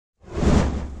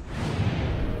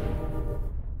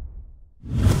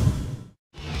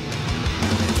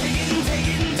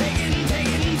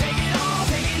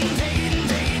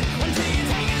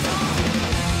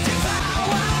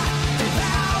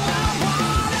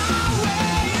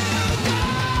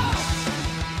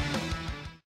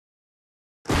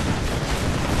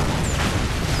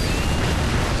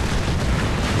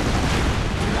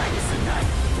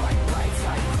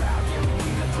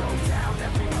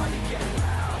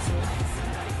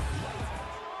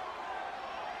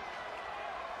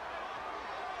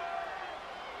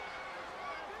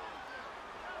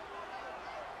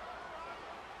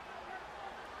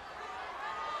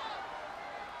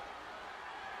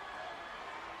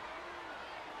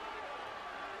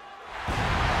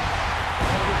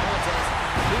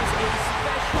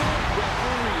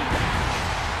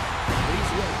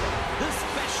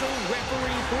official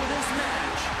referee for this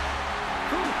match,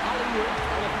 from Hollywood,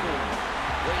 California,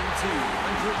 weighing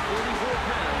 244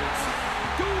 pounds,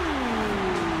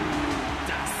 Goldust.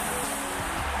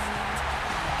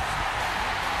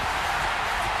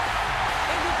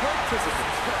 And the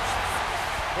participants first,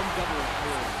 from Dublin,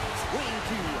 Ireland, weighing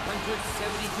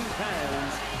 272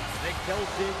 pounds, the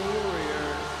Celtic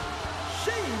Warrior,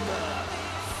 Sheamus.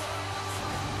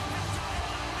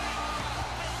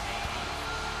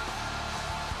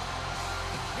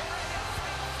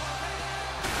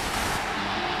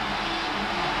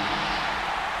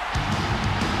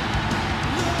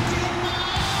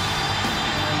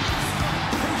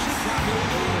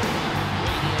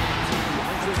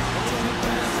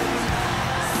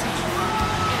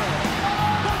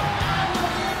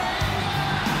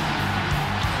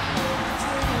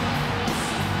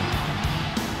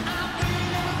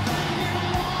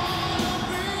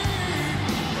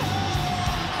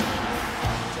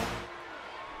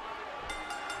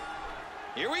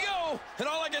 Here we go, and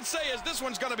all I can say is this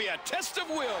one's going to be a test of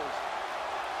wills.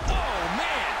 Oh,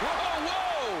 man! Whoa,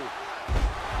 whoa!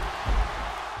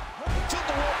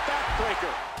 Tilt-the-rope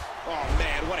backbreaker. Oh,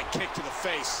 man, what a kick to the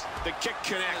face. The kick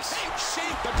connects.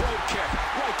 Shape the brogue kick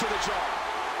right to the jaw.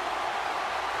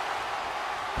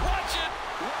 Watch it!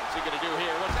 What's he going to do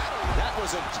here? What's that? That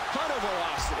was a ton of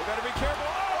velocity. Better be careful.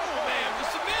 Oh, man, to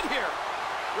submit here.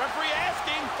 Referee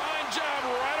asking, fine job,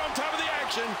 right on top of the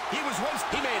action. He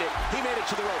made it. He made it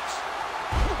to the ropes.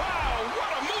 Wow,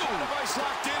 what a move! Device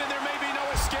locked in, and there may be no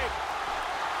escape.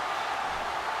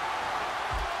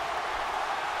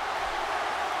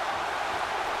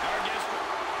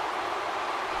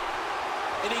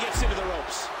 And he gets into the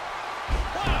ropes.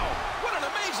 Wow, what an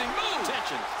amazing move!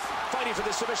 Tension. Fighting for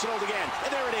the submission hold again.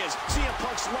 And there it is. CM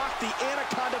Punk's locked the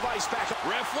Anaconda Vice back up.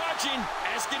 Ref watching,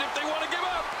 asking if they want to give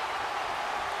up.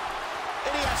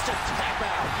 And he has to tap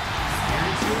out.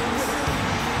 Here's your winner,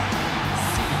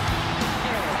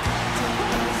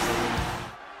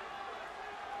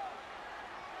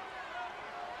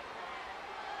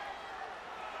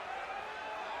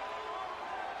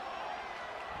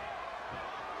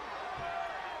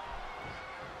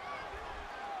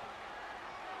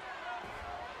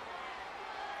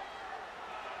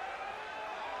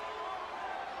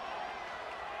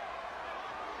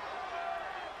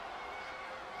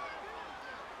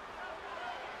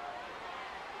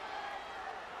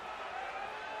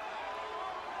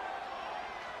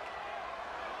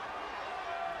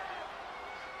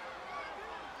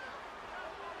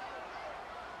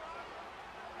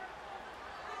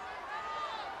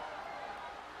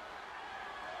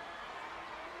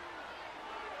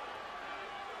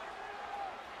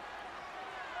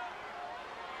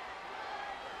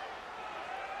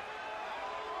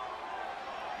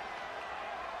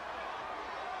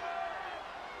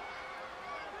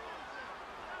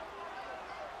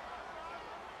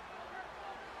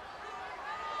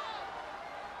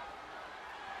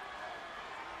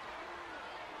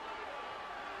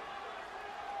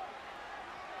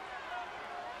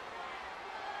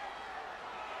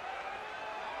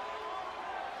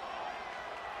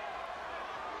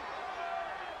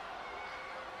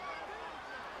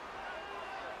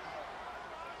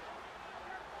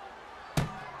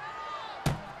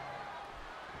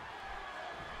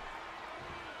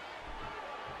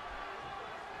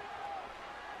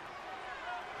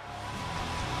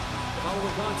 The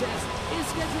contest is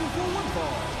scheduled for one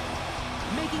fall.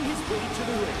 Making his way to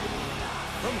the ring,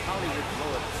 from Hollywood,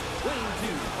 Florida, weighing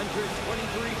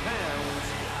 223 pounds,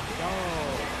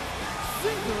 Dolph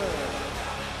Ziggler.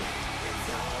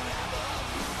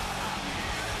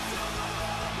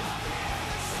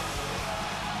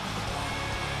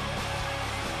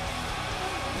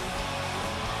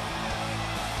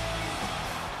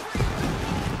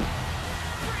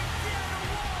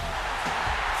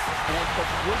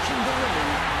 Approaching the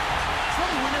ring,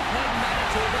 from Winnipeg,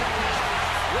 Manitoba,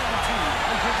 weighing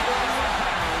 241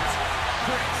 pounds,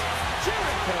 Chris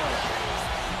Jericho.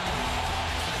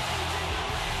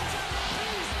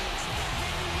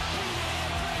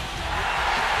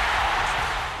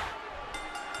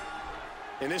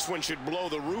 And this one should blow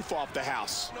the roof off the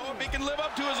house. Know if he can live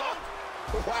up to his own.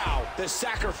 Wow, the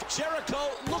sacrifice.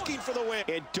 Jericho looking for the win.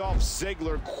 And Dolph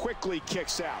Ziggler quickly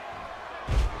kicks out.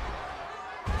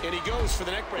 And he goes for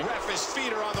the neck break. Ref, his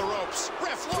feet are on the ropes.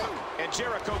 Ref, look! And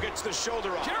Jericho gets the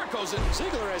shoulder off. Jericho's in.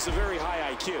 Ziggler has a very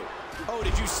high IQ. Oh,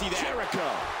 did you see that? Jericho.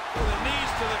 With the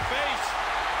knees to the face.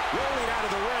 Rolling out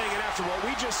of the ring, and after what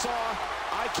we just saw,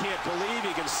 I can't believe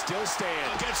he can still stand.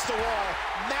 Against the wall,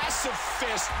 massive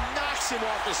fist knocks him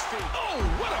off his feet. Oh,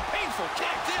 what a painful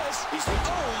kick this.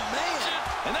 Oh, man.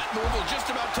 And that move will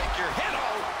just about take your head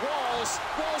off.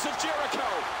 Walls of Jericho.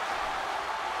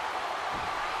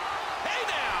 Hey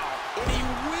now. And he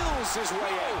wills his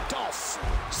way out. Dolph.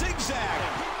 Zigzag.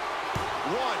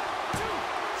 1, 2,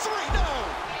 3, no.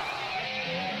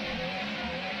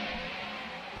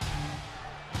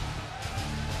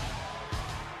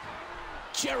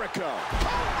 Jericho.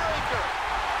 Breaker.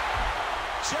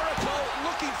 Jericho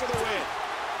looking for the win.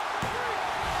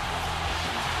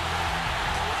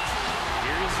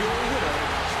 Here's your winner,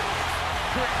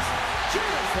 Chris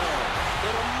Jericho.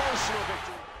 An emotional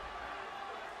victory.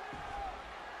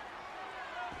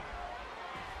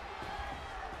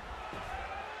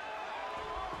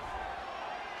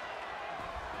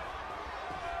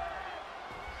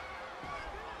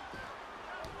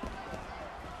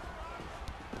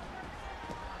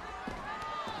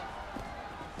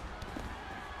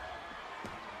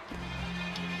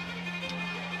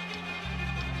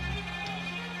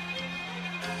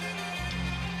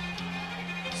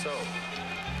 So,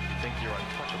 you think you're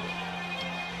untouchable?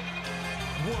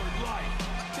 Word life.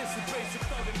 This is basic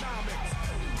thugonomics.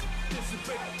 This is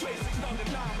basic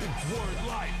thugonomics. Word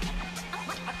life.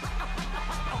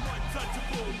 I'm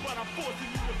untouchable, but I'm forcing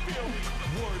you to feel me.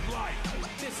 Word life.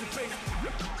 This is basic.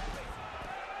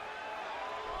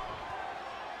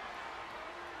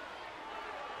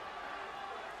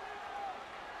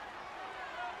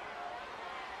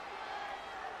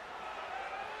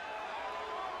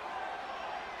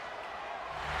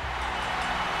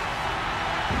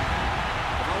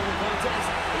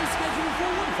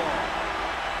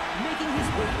 Making his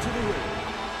way to the ring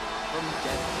from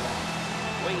dead black,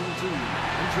 weighing 299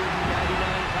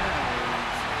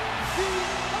 pounds, The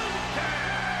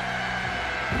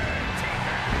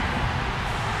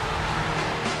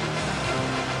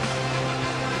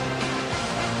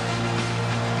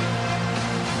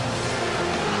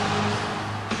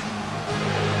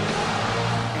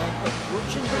And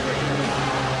approaching the ring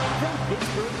from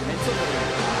Pittsburgh, Pennsylvania,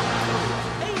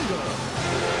 Angle.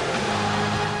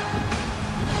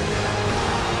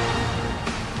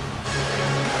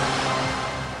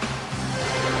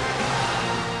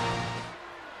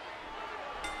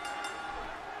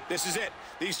 This is it.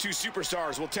 These two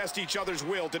superstars will test each other's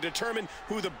will to determine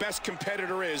who the best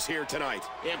competitor is here tonight.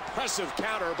 Impressive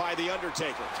counter by The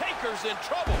Undertaker. Taker's in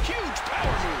trouble. Huge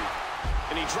power move.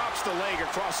 And he drops the leg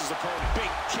across his opponent. Big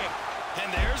kick.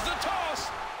 And there's the toss.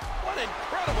 What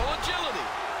incredible agility.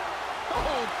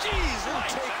 Oh, geez.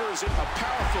 Taker's in a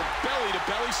powerful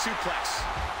belly-to-belly suplex.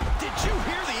 Did you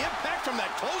hear the impact from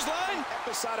that clothesline?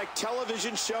 Episodic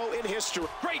television show in history.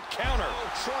 Great counter.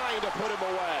 Trying to put him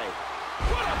away.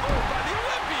 What a move by the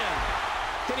Olympian.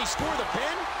 Can he score the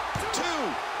pin? 2.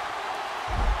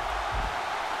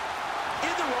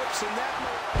 In the ropes in that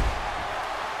move.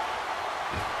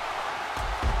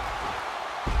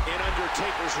 And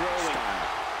Undertaker's rolling.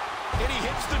 And he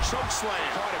hits the choke slam.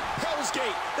 Caught him. Hell's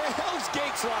Gate. The Hell's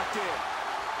Gate's locked in.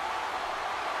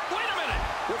 Wait a minute.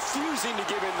 Refusing to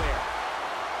give in there.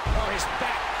 Oh, his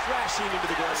back crashing into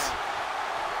the ground.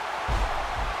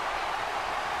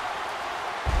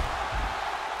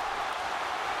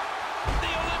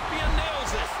 The Olympian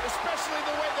nails it. Especially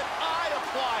the way that I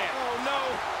apply it. Oh, no.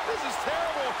 This is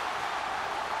terrible.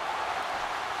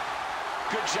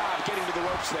 Good job getting to the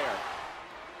ropes there.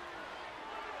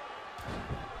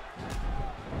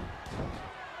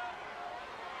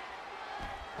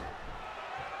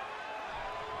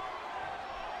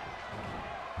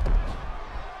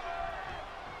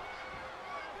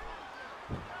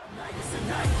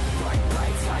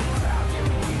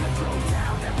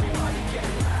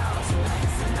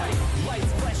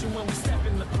 Lights flashing when we step